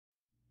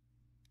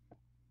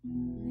It's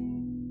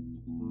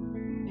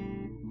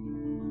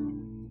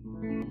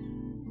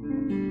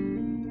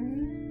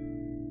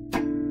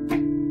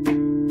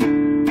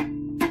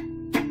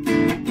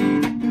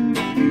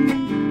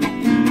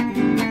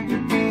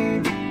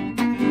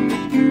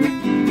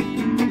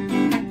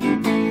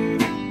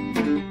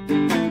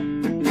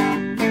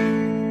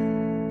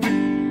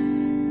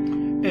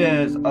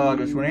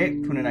August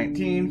 28th,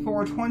 2019,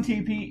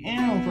 4:20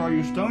 p.m. for all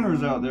you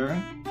stoners out there.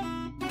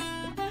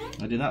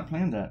 I did not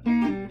plan that.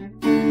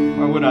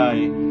 Or would I?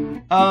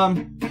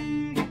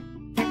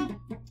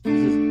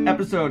 This is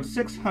episode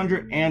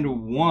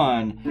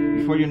 601.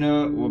 Before you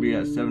know it, we'll be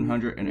at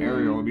 700, and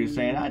Ariel will be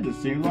saying, I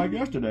just seemed like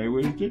yesterday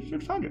was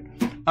 600.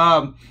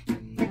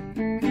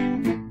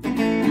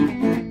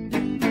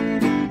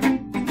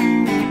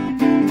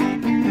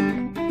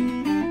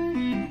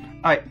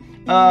 Alright,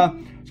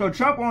 so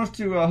Trump wants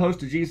to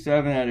host a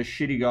G7 at a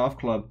shitty golf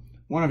club.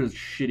 One of his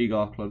shitty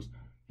golf clubs.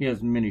 He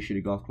has many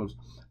shitty golf clubs.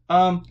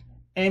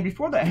 And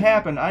before that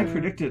happened, I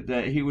predicted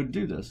that he would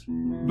do this.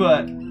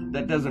 But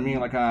that doesn't mean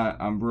like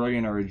I'm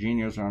brilliant or a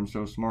genius or I'm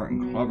so smart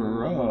and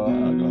clever.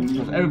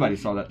 Everybody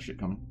saw that shit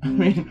coming. I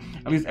mean,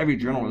 at least every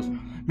journalist.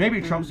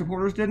 Maybe Trump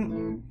supporters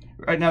didn't.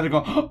 Right now they're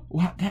going, oh,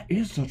 wow, that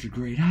is such a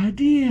great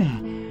idea.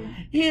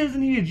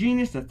 Isn't he a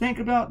genius to think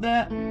about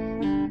that?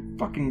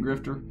 Fucking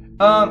grifter.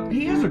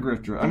 He is a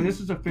grifter. I mean, this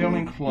is a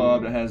failing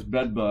club that has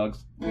bed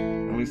bugs.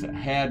 At least it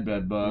had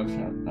bed bugs.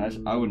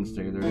 I wouldn't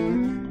stay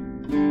there.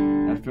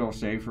 I'd feel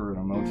safer in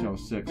a Motel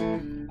 6.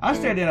 I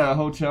stayed in a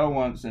hotel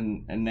once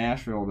in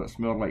Nashville that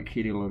smelled like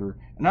kitty litter,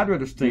 and I'd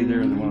rather stay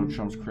there than one of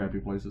Trump's crappy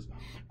places.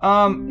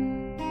 I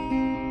don't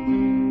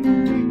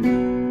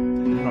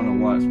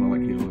know why it smelled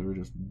like kitty litter, it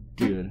just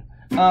did.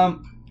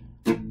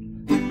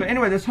 But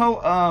anyway, this whole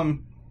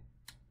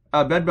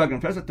bedbug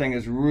infested thing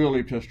has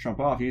really pissed Trump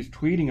off. He's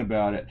tweeting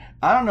about it.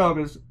 I don't know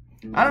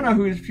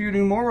who he's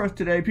feuding more with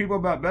today, people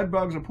about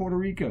bedbugs or Puerto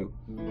Rico.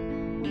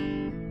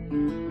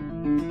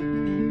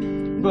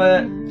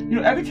 But, you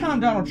know, every time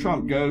Donald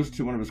Trump goes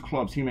to one of his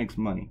clubs, he makes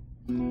money.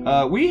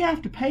 We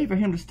have to pay for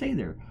him to stay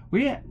there.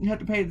 We have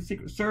to pay the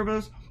Secret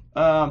Service,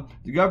 the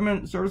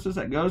government services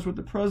that goes with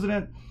the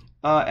president.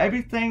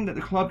 Everything that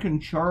the club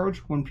can charge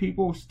when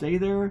people stay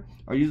there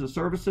or use the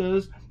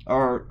services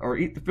or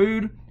eat the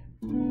food,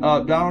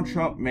 Donald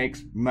Trump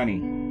makes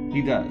money.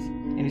 He does.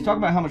 And he's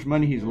talking about how much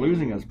money he's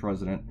losing as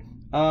president.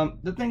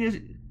 The thing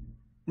is,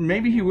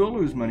 maybe he will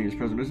lose money as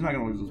president, but he's not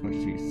going to lose as much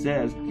as he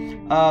says.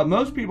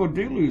 Most people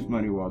do lose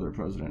money while they're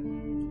president.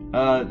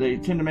 They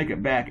tend to make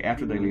it back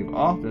after they leave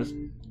office,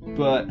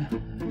 but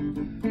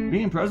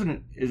being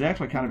president is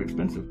actually kind of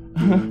expensive.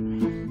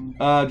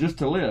 Just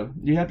to live.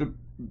 You have to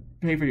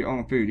pay for your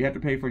own food. You have to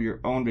pay for your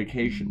own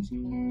vacations.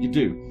 You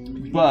do.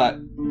 But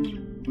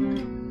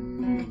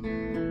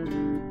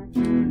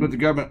the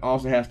government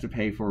also has to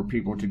pay for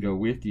people to go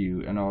with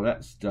you and all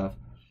that stuff.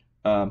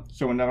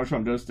 So when Donald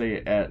Trump does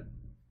stay at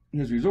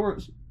his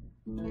resorts,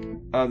 the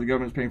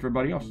government's paying for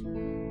everybody else.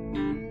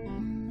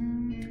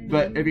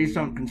 But if he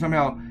can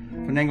somehow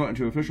finagle it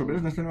into official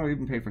business, then they'll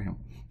even pay for him.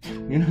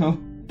 You know?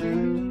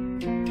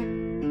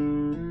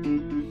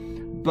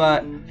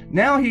 But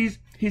now he's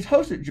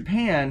hosted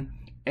Japan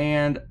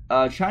and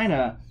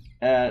China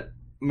at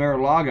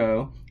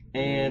Mar-a-Lago,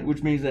 and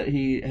which means that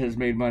he has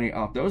made money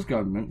off those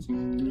governments.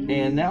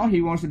 And now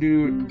he wants to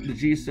do the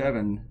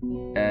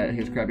G7 at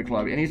his crappy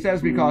club. And he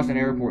says because an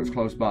airport is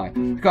close by.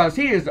 Because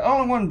he is the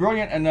only one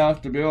brilliant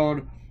enough to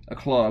build a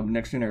club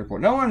next to an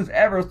airport. No one's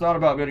ever thought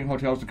about building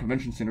hotels and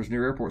convention centers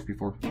near airports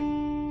before.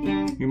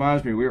 He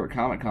reminds me, we were at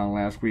Comic-Con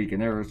last week,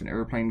 and there was an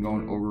airplane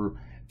going over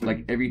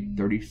like every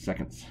 30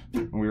 seconds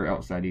when we were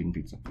outside eating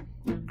pizza.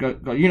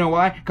 You know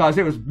why? Because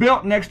it was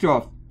built next to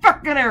a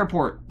fucking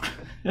airport.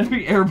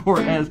 Every airport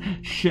has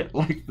shit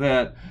like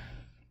that.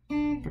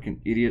 Freaking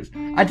idiots.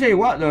 I tell you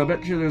what, though, I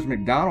bet you there's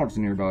McDonald's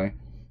nearby.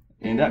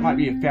 And that might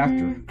be a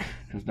factor.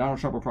 Because Donald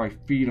Trump will probably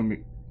feed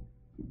them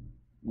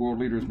world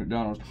leaders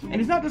McDonald's. And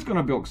he's not just going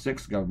to bilk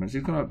 6 governments.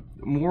 He's going to,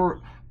 more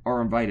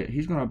are invited.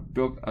 He's going to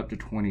bilk up to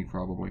 20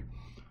 probably.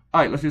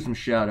 Alright, let's do some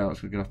shout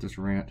outs to get off this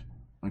rant.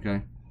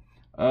 Okay?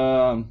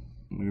 I'm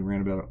going to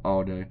rant about it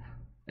all day.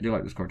 I do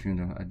like this cartoon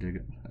though. I dig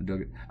it. I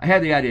dug it. I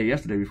had the idea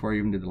yesterday before I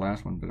even did the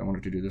last one, but I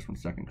wanted to do this one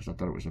second because I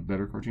thought it was a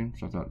better cartoon.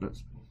 So I thought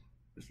let's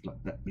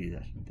let that be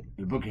the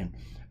bookend.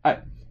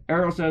 Alright.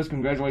 Ariel says,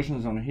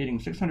 congratulations on hitting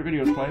 600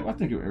 videos, Clay. Well,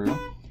 thank you, Ariel.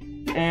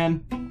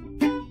 And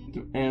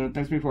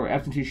thanks to me for an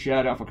absentee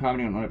shout out for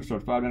commenting on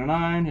episode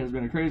 599. It has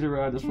been a crazy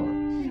ride this far.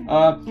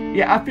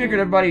 Yeah, I figured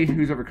everybody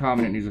who's ever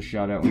commented needs a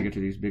shout out when we get to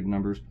these big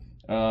numbers.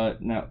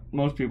 Now,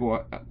 most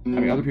people, I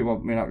mean, other people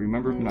may not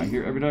remember, not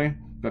here every day,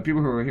 but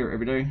people who are here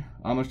every day,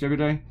 almost every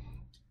day,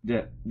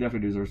 that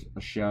definitely deserves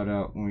a shout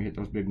out when we hit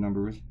those big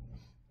numbers.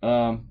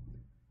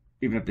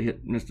 Even if they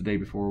missed the day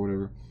before or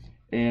whatever.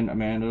 And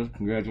Amanda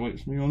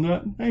congratulates me on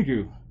that. Thank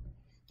you.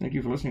 Thank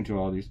you for listening to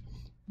all these.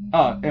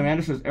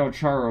 Amanda says El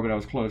Charro, but I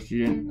was close.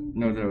 You didn't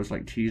know that I was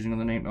like teasing on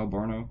the name El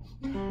Barno.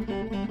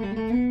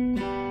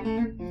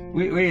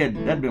 We had,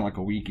 that'd been like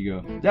a week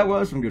ago. That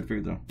was some good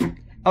food though.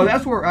 Oh,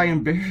 that's where I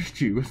embarrassed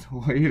you with the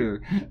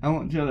waiter. I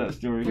won't tell that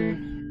story.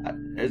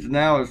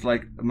 It's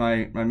like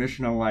my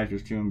mission in life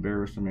is to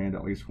embarrass Amanda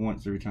at least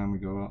once every time we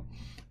go out.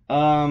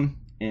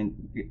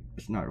 And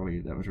it's not really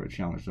that much of a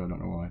challenge, so I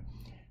don't know why.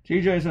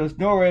 TJ says,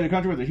 Norway, the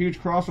country with a huge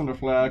cross on the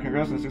flag.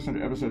 Congrats on the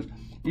 600 episodes.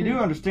 You do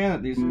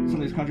understand that some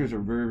of these countries are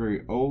very,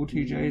 very old,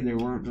 TJ. They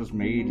weren't just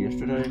made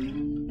yesterday.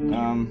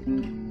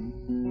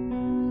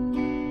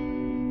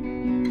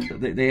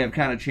 They have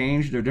kind of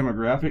changed their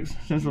demographics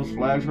since those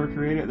flags were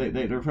created.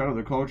 They're proud of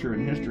their culture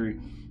and history,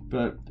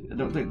 but I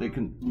don't think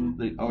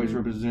they always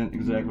represent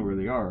exactly where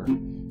they are.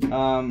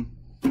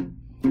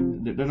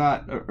 They're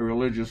not a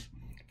religious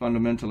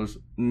fundamentalist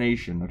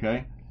nation,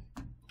 okay?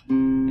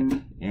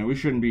 And we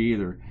shouldn't be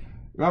either.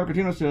 Robert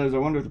Coutinho says, I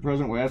wonder if the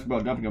president will ask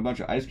about dumping a bunch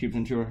of ice cubes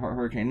into a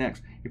hurricane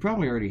next. He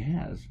probably already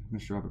has,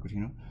 Mr. Robert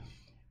Coutinho.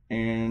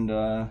 And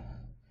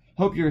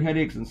hope your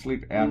headaches and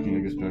sleep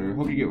apnea gets better.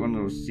 Hope you get one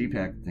of those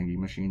CPAP thingy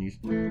machines.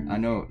 I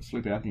know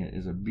sleep apnea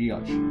is a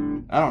biatch.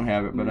 I don't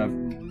have it, but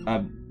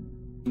I've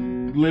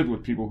lived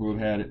with people who have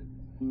had it.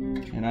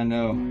 And I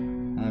know,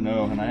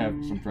 and I have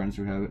some friends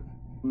who have it.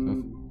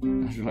 So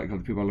I should like the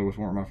people I live with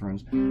weren't my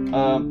friends.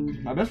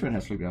 My best friend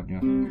has sleep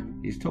apnea.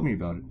 He's told me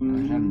about it.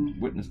 I haven't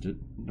witnessed it.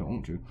 Don't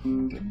want to.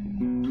 But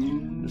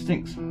it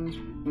stinks.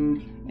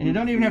 And you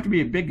don't even have to be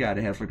a big guy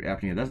to have sleep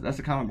apnea. That's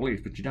a common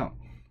belief, but you don't.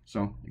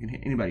 So you can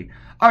hit anybody.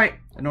 All right.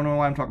 I don't know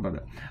why I'm talking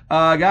about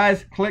that.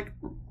 Guys, click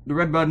the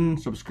red button,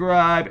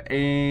 subscribe,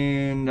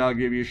 and I'll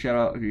give you a shout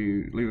out if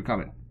you leave a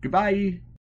comment. Goodbye.